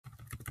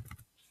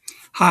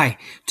Hi,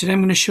 today I'm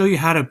going to show you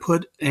how to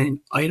put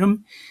an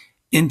item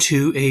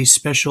into a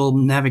special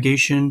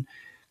navigation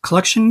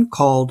collection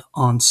called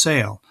On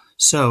Sale.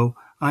 So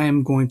I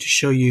am going to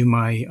show you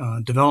my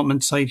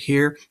development site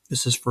here.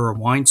 This is for a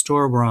wine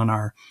store. We're on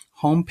our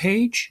home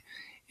page,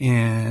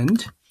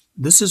 and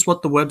this is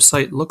what the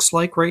website looks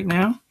like right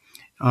now.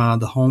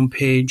 The home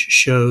page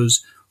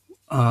shows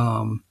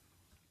the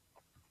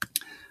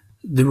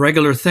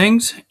regular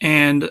things,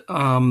 and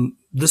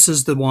this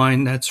is the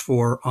wine that's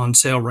for on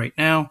sale right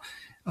now.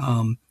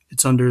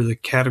 It's under the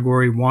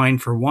category Wine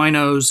for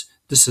Winos.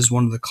 This is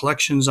one of the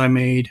collections I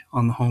made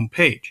on the home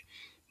page.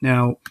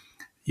 Now,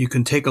 you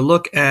can take a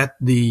look at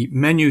the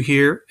menu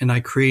here, and I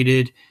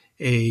created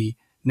a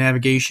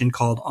navigation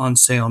called On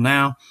Sale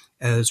Now,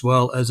 as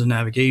well as a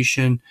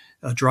navigation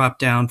drop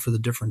down for the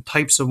different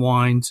types of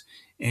wines.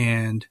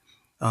 And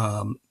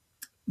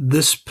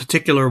this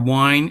particular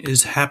wine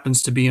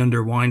happens to be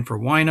under Wine for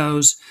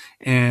Winos,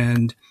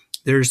 and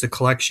there's the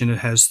collection. It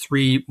has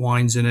 3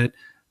 wines in it.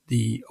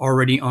 The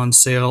already on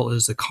sale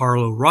is the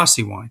Carlo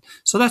Rossi wine.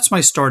 So that's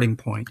my starting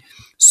point.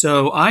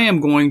 So I am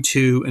going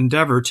to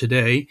endeavor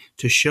today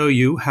to show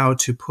you how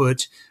to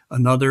put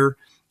another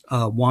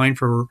wine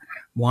for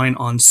wine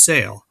on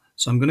sale.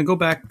 So I'm going to go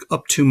back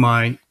up to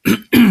my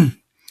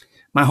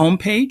my home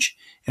page,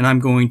 and I'm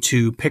going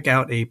to pick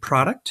out a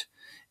product,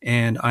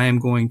 and I am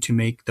going to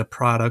make the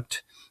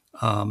product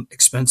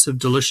Expensive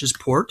Delicious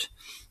Port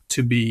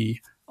to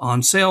be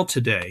on sale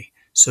today.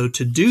 So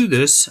to do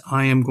this,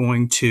 I am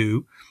going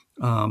to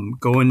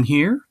go in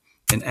here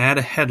and add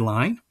a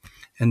headline,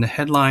 and the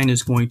headline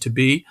is going to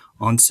be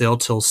on sale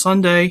till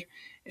Sunday,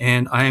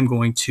 and I am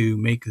going to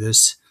make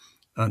this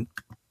an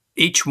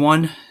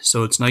H1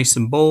 so it's nice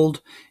and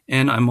bold,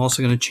 and I'm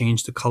also going to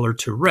change the color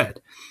to red.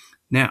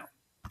 Now,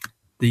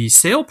 the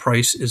sale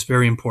price is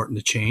very important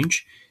to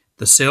change.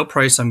 The sale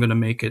price, I'm going to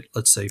make it,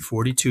 let's say,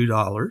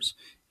 $42,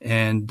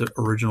 and the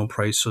original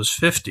price was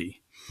 $50.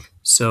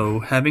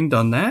 So having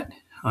done that,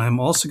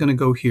 I'm also going to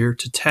go here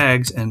to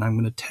tags, and I'm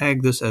going to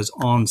tag this as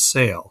on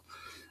sale,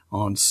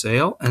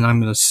 and I'm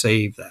going to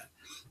save that.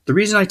 The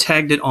reason I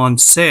tagged it on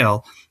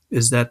sale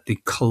is that the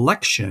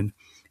collection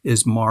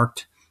is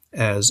marked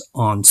as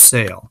on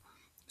sale.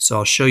 So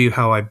I'll show you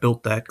how I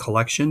built that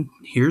collection.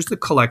 Here's the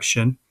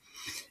collection,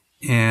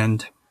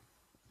 and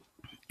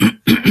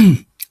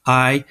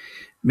I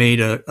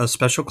made a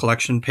special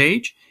collection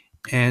page,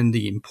 and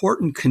the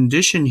important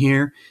condition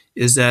here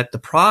is that the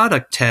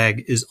product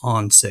tag is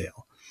on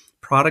sale.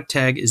 Product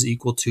tag is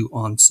equal to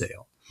on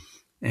sale,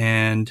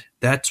 and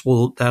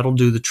that'll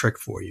do the trick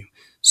for you.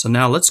 So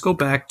now let's go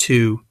back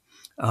to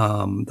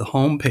the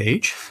home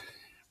page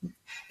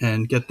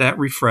and get that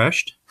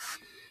refreshed.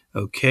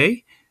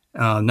 Okay,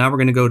 now we're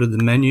going to go to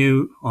the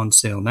menu on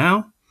sale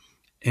now,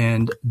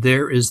 and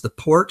there is the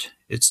port.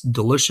 It's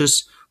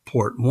delicious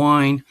port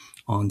wine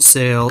on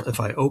sale.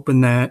 If I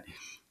open that,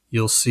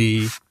 you'll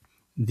see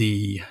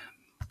the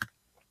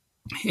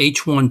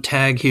H1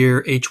 tag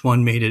here.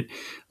 H1 made it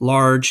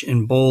large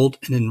and bold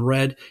and in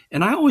red.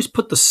 And I always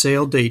put the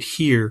sale date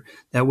here.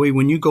 That way,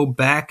 when you go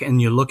back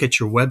and you look at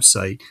your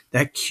website,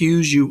 that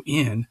cues you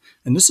in.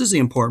 And this is the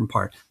important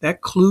part. That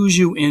clues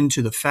you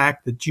into the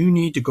fact that you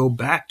need to go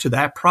back to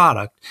that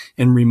product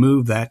and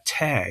remove that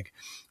tag.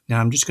 Now,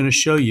 I'm just going to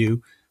show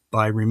you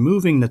by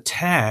removing the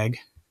tag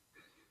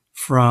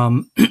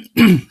from,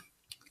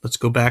 let's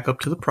go back up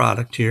to the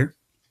product here.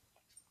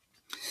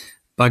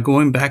 By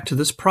going back to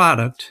this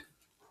product,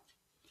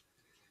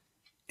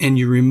 and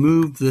you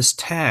remove this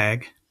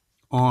tag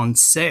on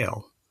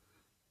sale,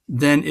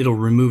 then it'll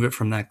remove it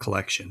from that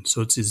collection.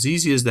 So it's as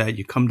easy as that.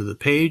 You come to the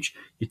page,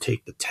 you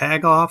take the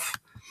tag off,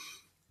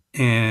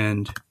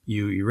 and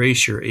you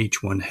erase your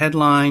H1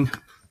 headline,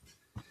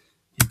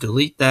 you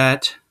delete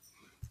that,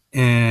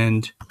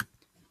 and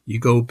you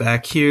go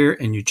back here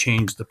and you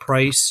change the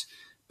price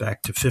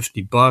back to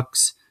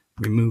 $50,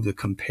 remove the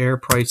compare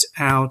price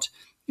out,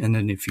 and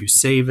then if you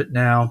save it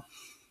now,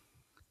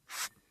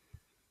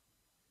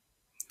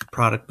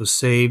 product was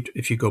saved.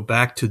 If you go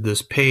back to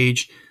this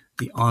page,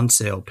 the on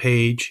sale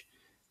page,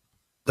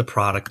 the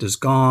product is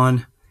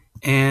gone.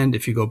 And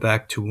if you go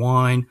back to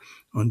wine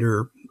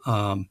under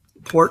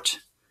port,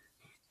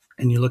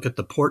 and you look at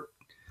the port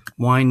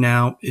wine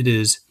now, it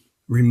is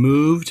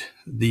removed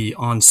the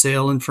on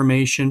sale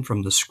information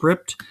from the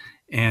script,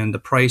 and the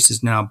price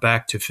is now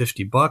back to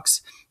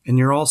 $50, and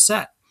you're all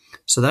set.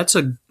 So that's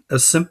a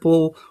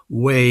simple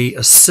way,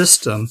 a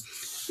system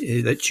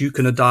that you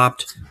can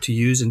adopt to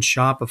use in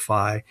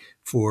Shopify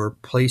for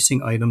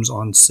placing items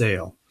on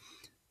sale.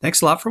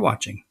 Thanks a lot for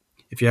watching.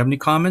 If you have any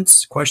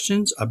comments,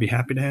 questions, I'd be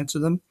happy to answer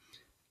them.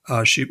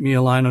 Shoot me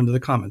a line under the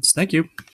comments. Thank you.